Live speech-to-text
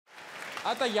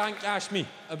I had a Yank ask me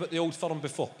about the Old Firm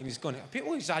before, and he's going,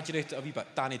 people exaggerate it a wee bit.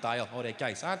 Danny Dyer, all right,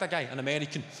 guys. I had a guy, an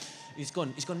American. He's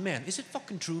gone, man, is it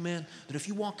fucking true, man, that if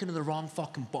you walk into the wrong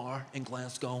fucking bar in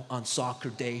Glasgow on soccer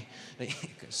day,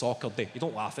 soccer day, you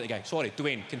don't laugh at the guy. Sorry,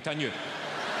 Dwayne, continue.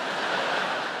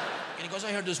 And he goes,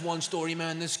 I heard this one story,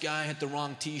 man. This guy had the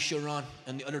wrong t-shirt on,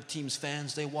 and the other team's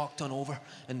fans, they walked on over,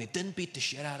 and they didn't beat the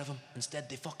shit out of him. Instead,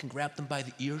 they fucking grabbed him by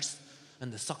the ears,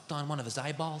 and they sucked on one of his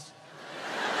eyeballs.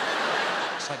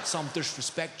 It's like some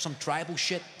disrespect, some tribal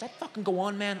shit. Does that fucking go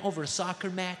on, man, over a soccer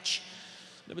match?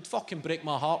 It would fucking break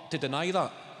my heart to deny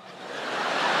that.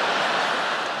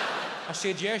 I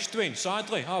said, yes, Dwayne,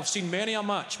 sadly, I've seen many a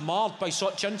match marred by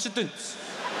such incidents.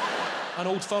 An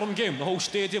Old Firm game, the whole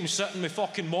stadium sitting with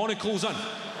fucking monocles in.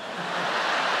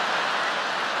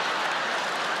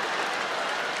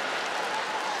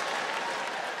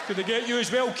 Could they get you as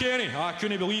well, Kenny? I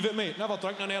couldn't believe it, mate. Never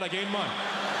drinking there again, man.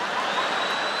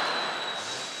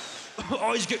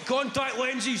 Oh, he's got contact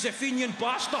lenses, the Fenian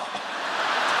bastard.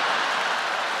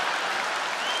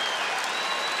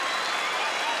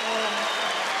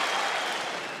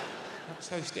 That's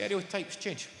how stereotypes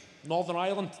change. Northern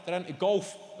Ireland, they're into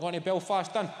golf. They're going to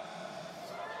Belfast in.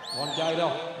 One guy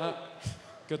there.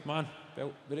 Good man. Where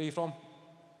are you from?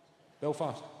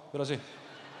 Belfast. Where is he?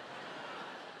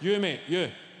 You, mate, you.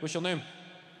 What's your name?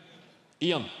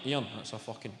 Ian. Ian. That's a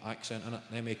fucking accent, innit?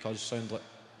 They make us sound like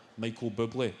Michael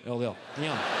Bublé earlier.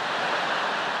 Ian.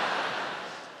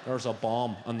 There's a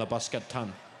bomb in the biscuit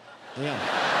tin. Ian.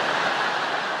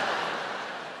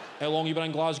 How long have you been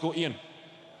in Glasgow, Ian?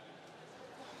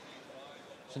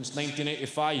 Since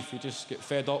 1985, you just get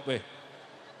fed up with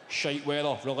shite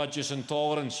weather, religious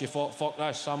intolerance. You thought, fuck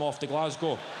this, I'm off to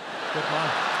Glasgow. Good man.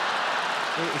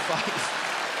 85.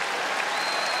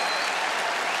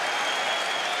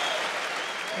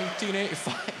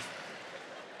 1985.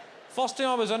 First time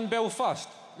I was in Belfast,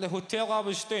 the hotel I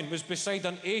was staying was beside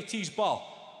an 80s bar.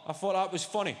 I thought that was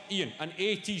funny. Ian, an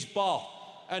 80s bar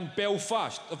in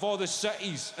Belfast, of all the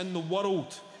cities in the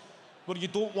world, where you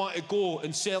don't want to go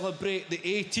and celebrate the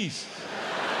 80s.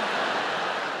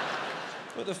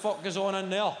 What the fuck goes on in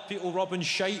there? People rubbing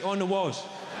shite on the walls.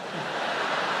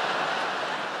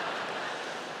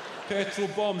 Petrol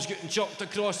bombs getting chucked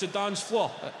across the dance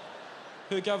floor.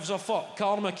 Who gives a fuck?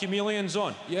 Karma Chameleon's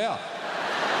on. Yeah.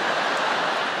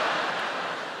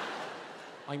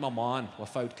 I'm a man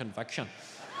without conviction.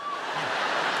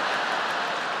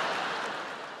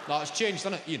 No, it's changed,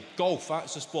 isn't it, Ian? Golf,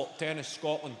 that's the sport. Tennis,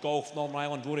 Scotland, golf, Northern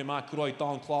Ireland, Rory McIlroy,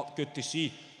 Darren Clark, good to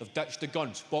see. They've ditched the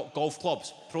guns, bought golf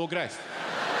clubs. Progress.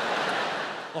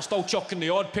 They're still chucking the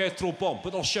odd petrol bomb,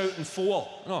 but they're shouting for.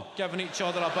 No, giving each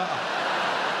other a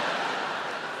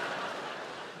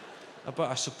bit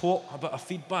of support, a bit of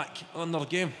feedback on their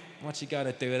game. What you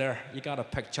gotta do there? You gotta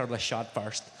picture the shot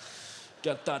first.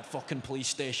 Get that fucking police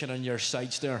station on your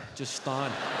sides there. Just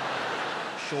stand.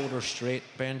 Shoulders straight,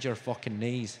 bend your fucking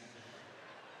knees.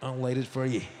 I'll light it for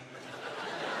you.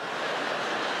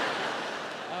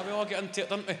 We all get into it,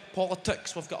 don't we?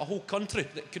 Politics. We've got a whole country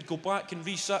that could go back and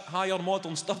reset higher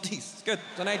modern studies. It's good.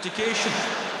 It's an education.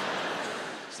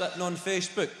 Sitting on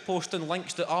Facebook, posting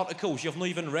links to articles you've not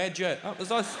even read yet. That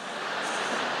was us.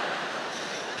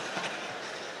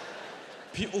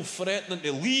 People threatening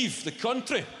to leave the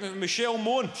country. Michelle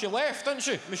Mone, she left, didn't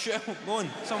she? Michelle Mone,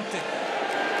 something.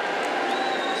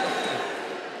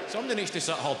 Somebody needs to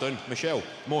sit her down. Michelle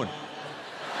Mone.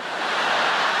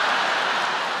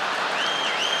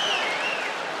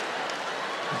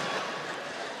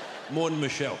 Mone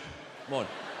Michelle. Mone.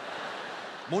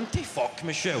 Monty fuck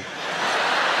Michelle.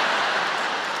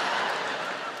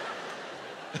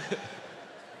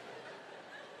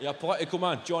 You're a political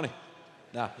man, Johnny.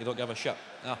 Nah, you don't give a shit.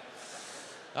 Nah.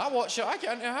 I watch it,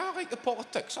 I like the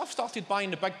politics. I've started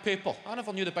buying the big paper. I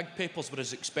never knew the big papers were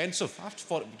as expensive. I just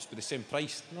thought it would just be the same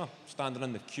price. No, standing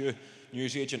in the queue,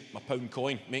 newsagent, my £1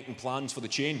 coin, making plans for the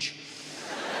change.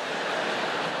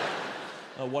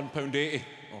 £1.80.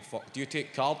 Oh, fuck, do you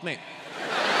take card, mate?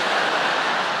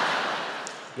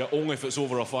 Yeah, only if it's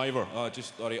over a fiver.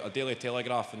 Just, all right, a Daily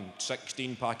Telegraph and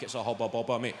 16 packets of Hubba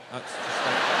Bubba, mate. That's just like,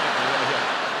 get me out of here.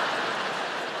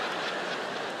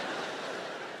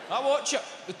 I watch it.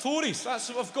 The Tories, that's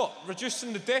what we've got.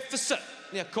 Reducing the deficit,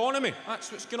 the economy. That's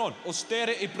what's going on.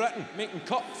 Austerity Britain, making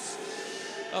cuts.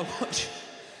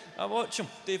 I watch them.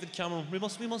 David Cameron, we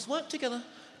must work together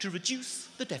to reduce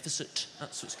the deficit.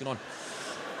 That's what's going on.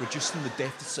 Reducing the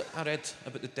deficit. I read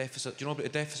about the deficit. Do you know about the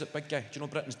deficit, big guy? Do you know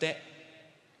Britain's debt?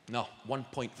 No,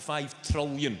 £1.5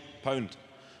 trillion.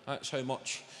 That's how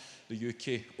much the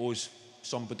UK owes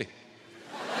somebody.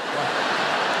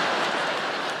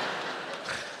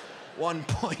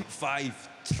 1.5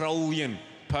 trillion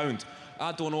pound.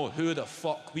 I don't know who the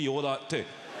fuck we owe that to,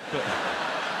 but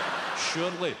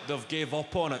surely they've gave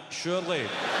up on it. Surely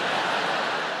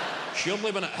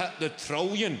when it hit the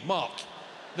trillion mark,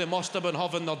 they must have been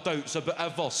having their doubts about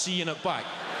ever seeing it back.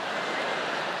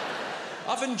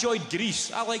 I've enjoyed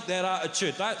Greece. I like their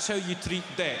attitude. That's how you treat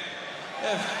debt.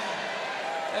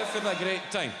 If in a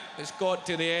great time, it's got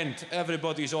to the end,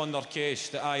 everybody's on their case,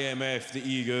 the IMF, the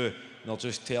EU, and they're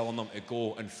just telling them to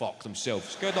go and fuck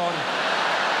themselves. Good on.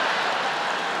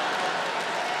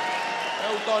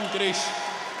 Well done, Greece.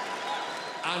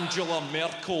 Angela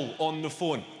Merkel on the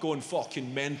phone, going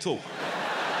fucking mental.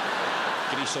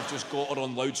 Greece have just got her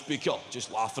on loudspeaker,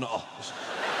 just laughing at her.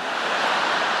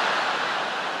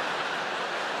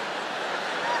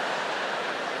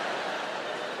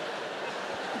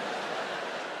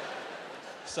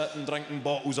 Sitting drinking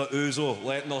bottles of ouzo,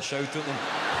 letting her shout at them.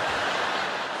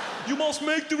 You must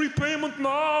make the repayment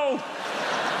now!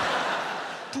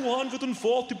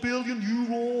 240 billion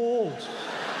euros.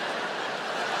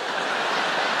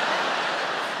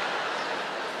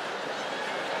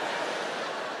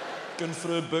 Going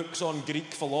through books on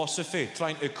Greek philosophy,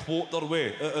 trying to quote their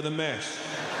way out of the mess.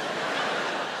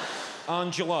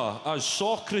 Angela, as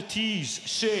Socrates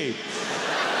said,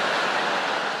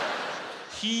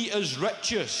 he is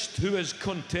richest who is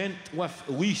content with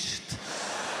least.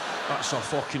 That's a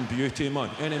fucking beauty, man.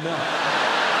 Any more?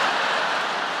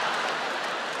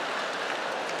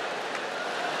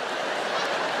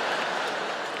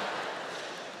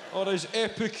 Or as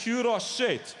Epicurus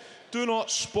said, do not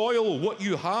spoil what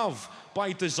you have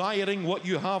by desiring what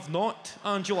you have not,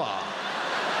 Angela.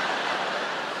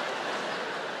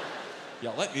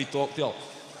 Yeah, let me talk to her.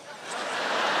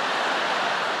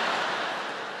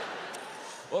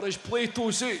 Or as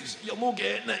Plato says, you're not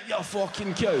getting it, you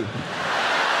fucking cow.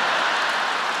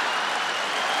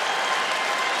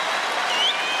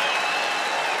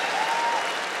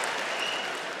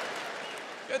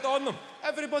 Good on them.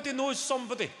 Everybody knows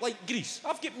somebody like Greece.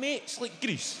 I've got mates like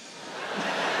Greece.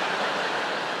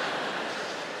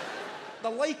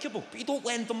 They're likeable, but you don't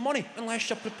lend them money unless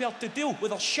you're prepared to deal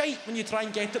with their shite when you try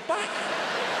and get it back. I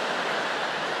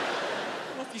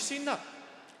don't know if you've seen that.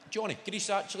 Johnny, Greece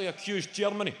actually accused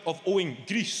Germany of owing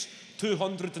Greece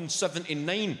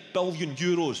 279 billion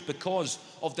euros because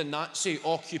of the Nazi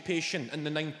occupation in the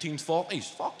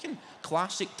 1940s. Fucking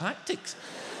classic tactics.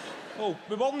 Oh,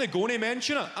 we weren't going to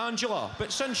mention it, Angela,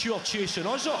 but since you're chasing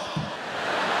us up...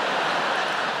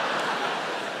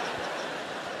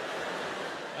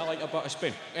 I like a bit of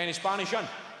Spain. Any Spanish in?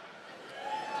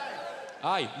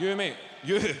 Aye, you, mate.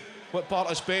 You. What part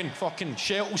of Spain? Fucking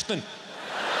Shettleston.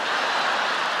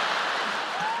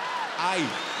 Aye.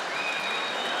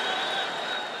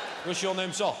 What's your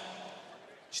name, sir?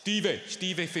 Stevie.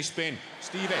 Stevie for Spain.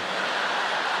 Stevie.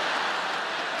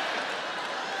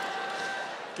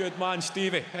 Good man,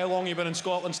 Stevie. How long have you been in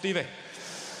Scotland, Stevie?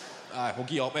 Aye, we'll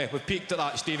get you up, eh? We've peaked at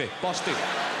that, Stevie. Busted.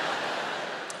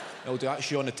 I'll do that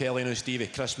show on the telly now, Stevie.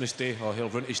 Christmas Day. Oh, he'll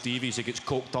run to Stevie's. He gets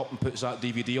coked up and puts that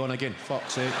DVD on again.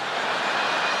 Fuck's sake.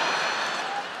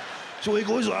 So he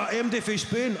goes like, MD for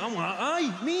Spain. I'm like,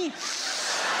 aye, me.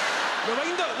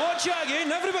 Rewind it, watch it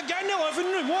again. Everybody get in the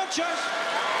living room, watch us.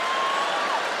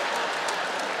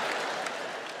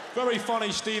 Very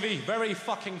funny, Stevie. Very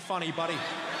fucking funny, buddy.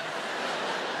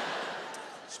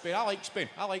 Spain, I like Spain.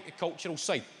 I like the cultural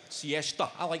side. Siesta,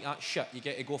 I like that shit. You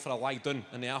get to go for a lie down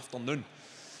in the afternoon.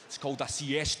 It's called a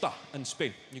siesta in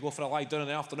Spain. You go for a lie down in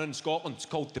the afternoon in Scotland. It's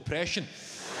called depression.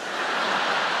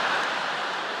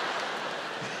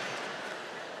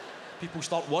 People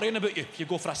start worrying about you if you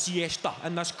go for a siesta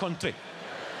in this country.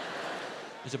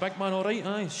 Is the big man all right?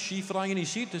 Is she frying his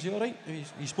seed? Is he all right?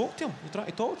 You spoke to him? You tried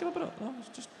to talk to him about it? No,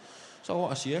 it's a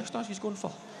lot of siestas he's going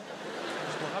for.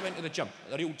 I went to the gym,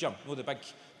 the real gym. You know, the big,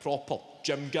 proper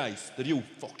gym guys. The real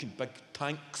fucking big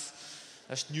tanks.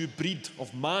 This new breed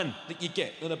of man that you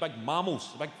get. You know, the big mammals,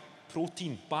 the big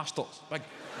protein bastards. Big...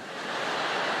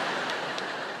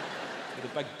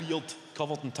 with a big beard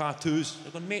covered in tattoos.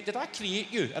 They're going, mate, did I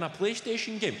create you in a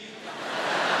PlayStation game?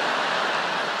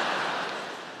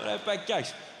 They're big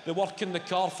guys. They work in the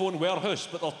car phone warehouse,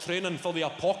 but they're training for the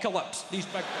apocalypse. These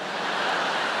big...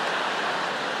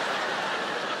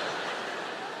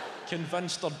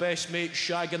 Convinced their best mate's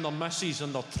shagging their missus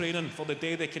and they're training for the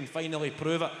day they can finally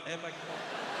prove it.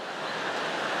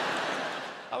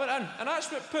 I went in, and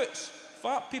that's what puts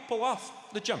fat people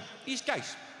off the gym. These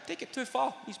guys take it too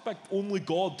far. These big, only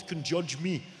God can judge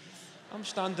me. I'm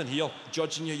standing here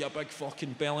judging you, you big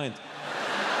fucking bell end.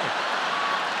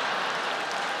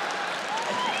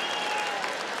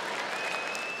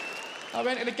 I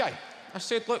went to the guy. I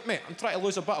said, look, mate, I'm trying to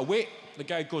lose a bit of weight. The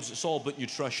guy goes, it's all about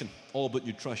nutrition. All about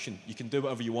nutrition. You can do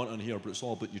whatever you want in here, but it's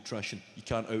all about nutrition. You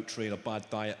can't out-train a bad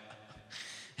diet.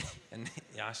 And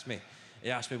he asked me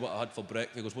what I had for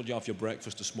breakfast. He goes, what did you have for your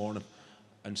breakfast this morning?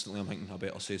 Instantly, I'm thinking, I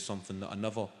better say something that I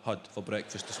never had for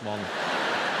breakfast this morning.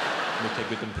 Make a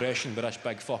good impression with this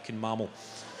big fucking mammal.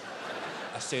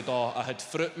 I said, oh, I had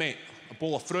fruit, mate. A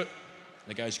bowl of fruit.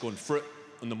 The guy's going, fruit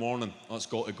in the morning. That's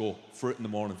got to go. Fruit in the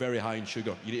morning. Very high in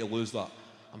sugar. You need to lose that.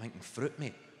 I'm thinking, fruit,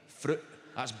 mate. Fruit.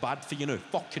 That's bad for you now.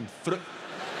 Fucking fruit.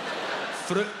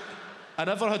 Fruit. I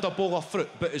never had a bowl of fruit,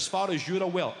 but as far as you're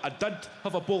aware, I did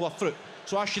have a bowl of fruit.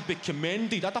 So I should be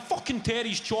commended. I had a fucking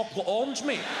Terry's chocolate orange,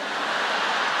 mate.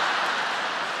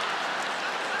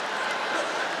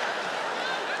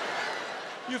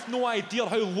 You've no idea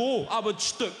how low I would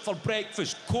stoop for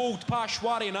breakfast. Cold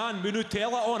pashwari naan with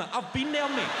Nutella on it. I've been there,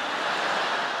 mate.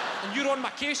 And you're on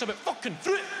my case about fucking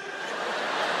fruit.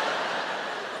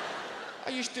 I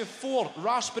used to have 4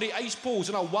 raspberry ice bowls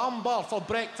and a wham bar for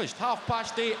breakfast,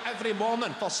 8:30 every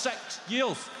morning for 6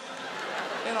 years.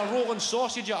 Then a rolling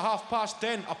sausage at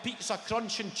 10:30, a pizza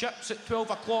crunch and chips at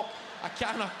 12 o'clock, a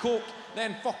can of Coke,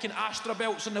 then fucking Astra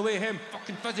belts on the way home,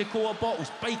 fucking fizzy cola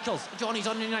bottles, bikers, Johnny's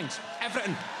onion rings,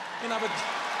 everything. And I would...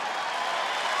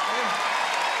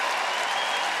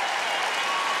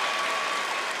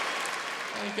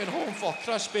 I get home for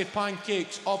crispy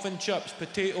pancakes, oven chips,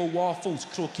 potato waffles,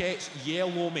 croquettes,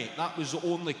 yellow, mate. That was the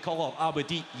only colour I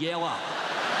would eat, yellow.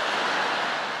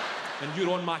 And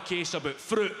you're on my case about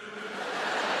fruit.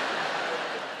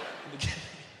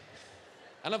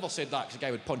 I never said that because the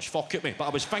guy would punch fuck at me, but I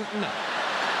was thinking that.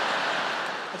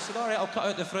 I said, all right, I'll cut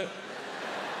out the fruit.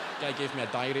 The guy gave me a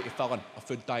diary to fill in, a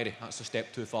food diary. That's a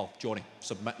step too far, Johnny.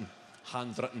 Submitting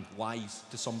handwritten lies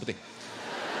to somebody.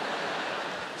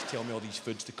 Tell me all these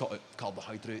foods to cut out.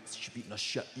 Carbohydrates, you should be eating this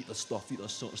shit, eat this stuff, eat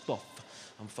this sort of stuff.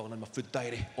 I'm filling in my food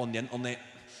diary on the internet,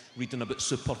 reading about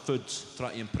superfoods,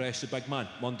 trying to impress the big man.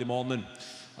 Monday morning,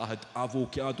 I had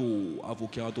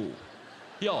avocado.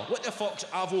 Here, what the fuck's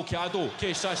avocado? In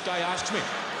case this guy asks me.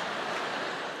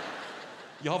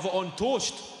 You have it on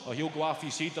toast? Or he'll go off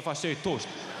his seat if I say toast.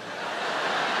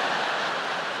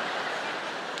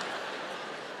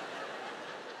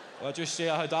 I just say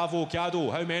I had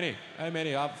avocado. How many?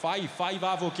 5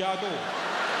 avocado.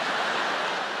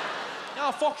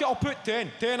 Nah, fuck it, I'll put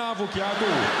 10. 10 avocado.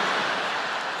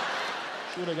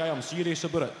 Show the guy I'm serious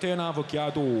about it. 10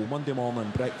 avocado, Monday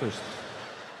morning, breakfast.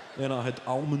 Then I had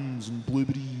almonds and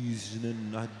blueberries, and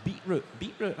then I had beetroot.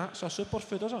 Beetroot, that's a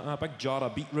superfood, isn't it? A big jar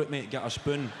of beetroot, mate, get a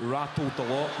spoon, rattled a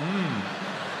lot.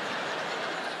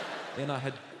 Then I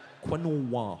had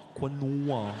quinoa.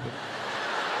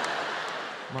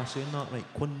 Am I saying that right?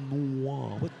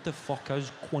 Quinoa. What the fuck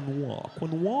is quinoa?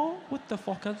 Quinoa? What the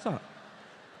fuck is that?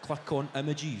 Click on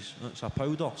images. It's a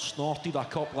powder. Snorted a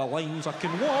couple of lines of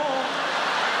quinoa.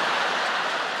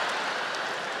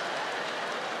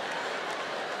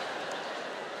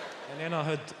 And then I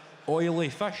had oily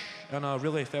fish, and I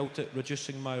really felt it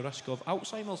reducing my risk of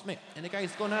Alzheimer's, mate. And the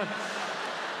guy's going,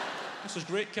 this is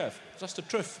great, Kev. Is this the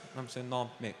truth? And I'm saying, no,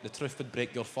 mate, the truth would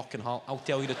break your fucking heart. I'll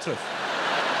tell you the truth.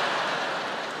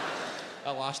 I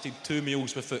lasted 2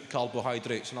 meals without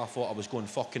carbohydrates and I thought I was going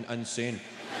fucking insane.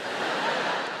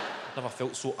 Never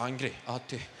felt so angry. I had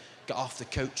to get off the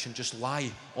couch and just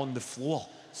lie on the floor,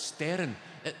 staring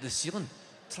at the ceiling,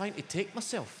 trying to take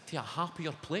myself to a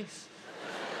happier place.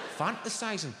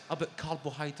 Fantasising about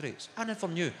carbohydrates. I never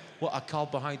knew what a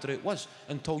carbohydrate was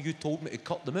until you told me to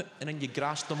cut them out and then you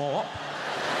grassed them all up.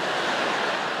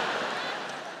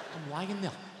 I'm lying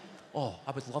there. Oh,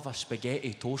 I would love a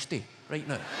spaghetti toasty right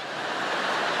now.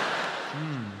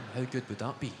 How good would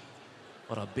that be?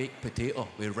 Or a baked potato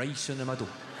with rice in the middle.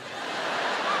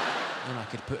 And I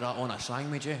could put that on a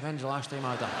sandwich, eh? When's the last time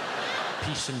I had a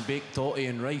piece and baked totty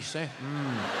and rice, eh?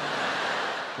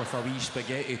 With a wee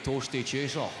spaghetti toasty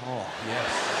chaser. Oh,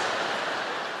 yes.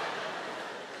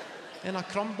 Then I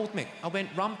crumbled, mate. I went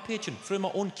rampaging through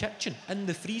my own kitchen, in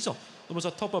the freezer. There was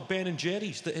a tub of Ben &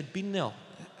 Jerry's that had been there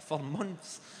for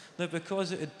months. Now,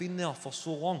 because it had been there for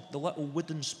so long, the little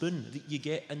wooden spoon that you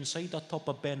get inside a tub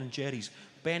of Ben & Jerry's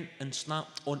bent and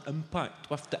snapped on impact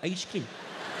with the ice cream.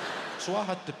 So I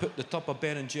had to put the tub of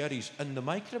Ben & Jerry's in the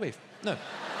microwave. Now,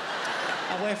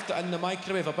 I left it in the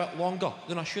microwave a bit longer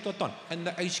than I should have done, and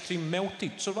the ice cream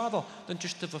melted. So rather than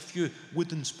just have a few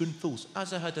wooden spoonfuls,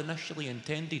 as I had initially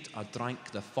intended, I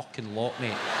drank the fucking lot,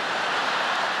 mate.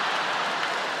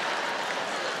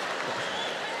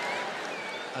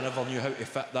 I never knew how to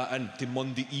fit that into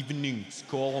Monday evening's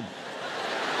column.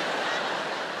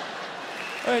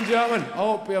 Ladies and gentlemen, I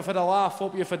hope you've had a laugh,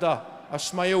 hope you've had a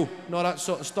smile, and all that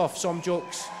sort of stuff. Some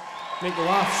jokes Make you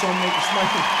laugh, some make you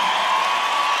smile.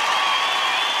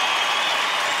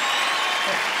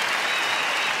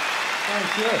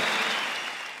 Thank you.